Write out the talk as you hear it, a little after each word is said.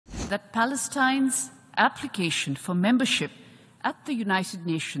that Palestine's application for membership at the United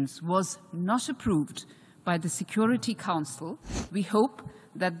Nations was not approved by the Security Council, we hope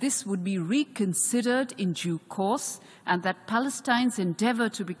that this would be reconsidered in due course and that Palestine's endeavor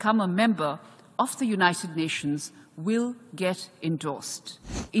to become a member of the United Nations will get endorsed.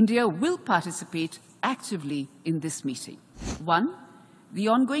 India will participate actively in this meeting. 1. The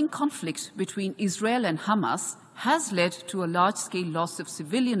ongoing conflict between Israel and Hamas has led to a large-scale loss of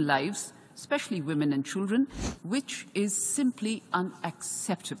civilian lives, especially women and children, which is simply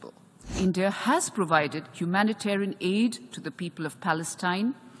unacceptable. India has provided humanitarian aid to the people of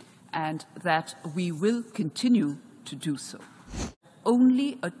Palestine, and that we will continue to do so.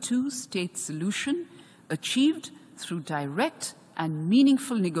 Only a two-state solution achieved through direct and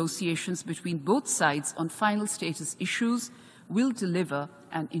meaningful negotiations between both sides on final status issues will deliver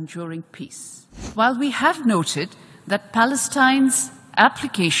an enduring peace. While we have noted that Palestine's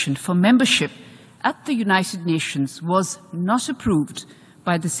application for membership at the United Nations was not approved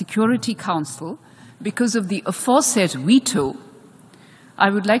by the Security Council because of the aforesaid veto, I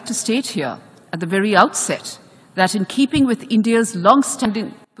would like to state here at the very outset that in keeping with India's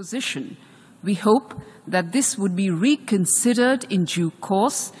long-standing position, we hope that this would be reconsidered in due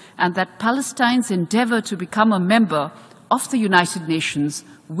course and that Palestine's endeavor to become a member of the United Nations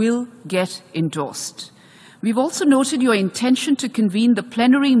will get endorsed. We've also noted your intention to convene the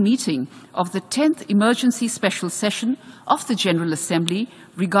plenary meeting of the 10th Emergency Special Session of the General Assembly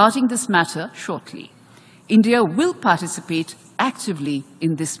regarding this matter shortly. India will participate actively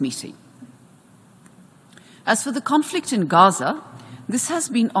in this meeting. As for the conflict in Gaza, this has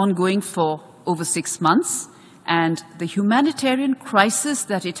been ongoing for over 6 months, and the humanitarian crisis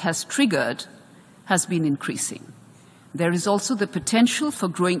that it has triggered has been increasing. There is also the potential for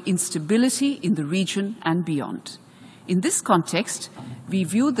growing instability in the region and beyond. In this context, we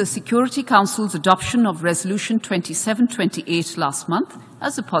view the Security Council's adoption of Resolution 2728 last month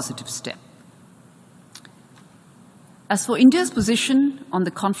as a positive step. As for India's position on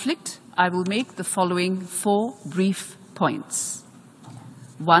the conflict, I will make the following 4 brief points.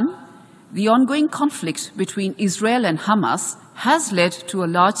 1. The ongoing conflict between Israel and Hamas has led to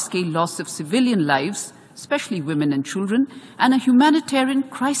a large-scale loss of civilian lives, especially women and children, and a humanitarian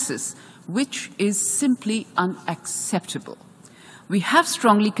crisis which is simply unacceptable. We have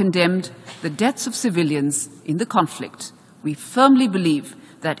strongly condemned the deaths of civilians in the conflict. We firmly believe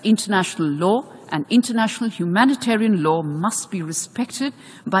that international law and international humanitarian law must be respected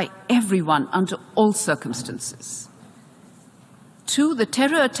by everyone under all circumstances. 2. The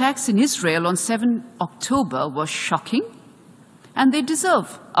terror attacks in Israel on 7 October were shocking, and they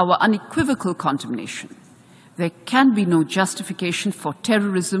deserve our unequivocal condemnation. There can be no justification for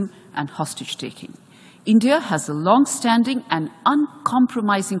terrorism and hostage-taking. India has a long-standing and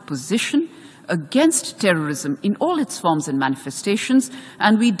uncompromising position against terrorism in all its forms and manifestations,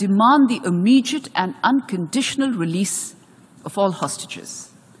 and we demand the immediate and unconditional release of all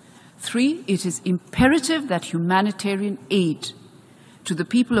hostages. 3. It is imperative that humanitarian aid to the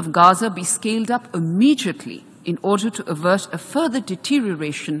people of Gaza be scaled up immediately in order to avert a further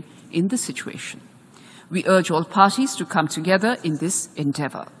deterioration in the situation. We urge all parties to come together in this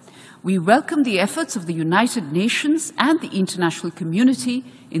endeavor. We welcome the efforts of the United Nations and the international community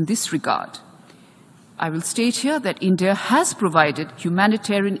in this regard. I will state here that India has provided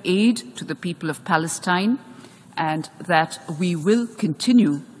humanitarian aid to the people of Palestine and that we will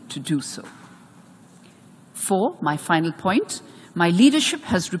continue to do so. 4, my final point, my leadership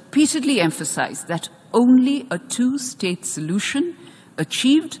has repeatedly emphasized that only a two-state solution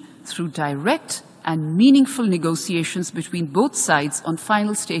achieved through direct and meaningful negotiations between both sides on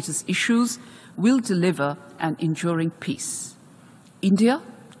final status issues will deliver an enduring peace. India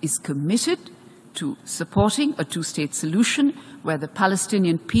is committed to supporting a two-state solution where the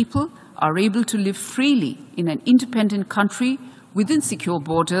Palestinian people are able to live freely in an independent country within secure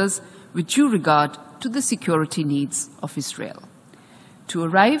borders with due regard to the security needs of Israel. To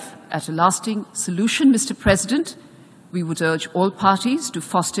arrive at a lasting solution, Mr. President, we would urge all parties to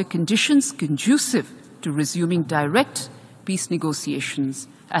foster conditions conducive to resuming direct peace negotiations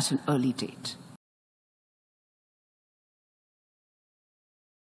at an early date.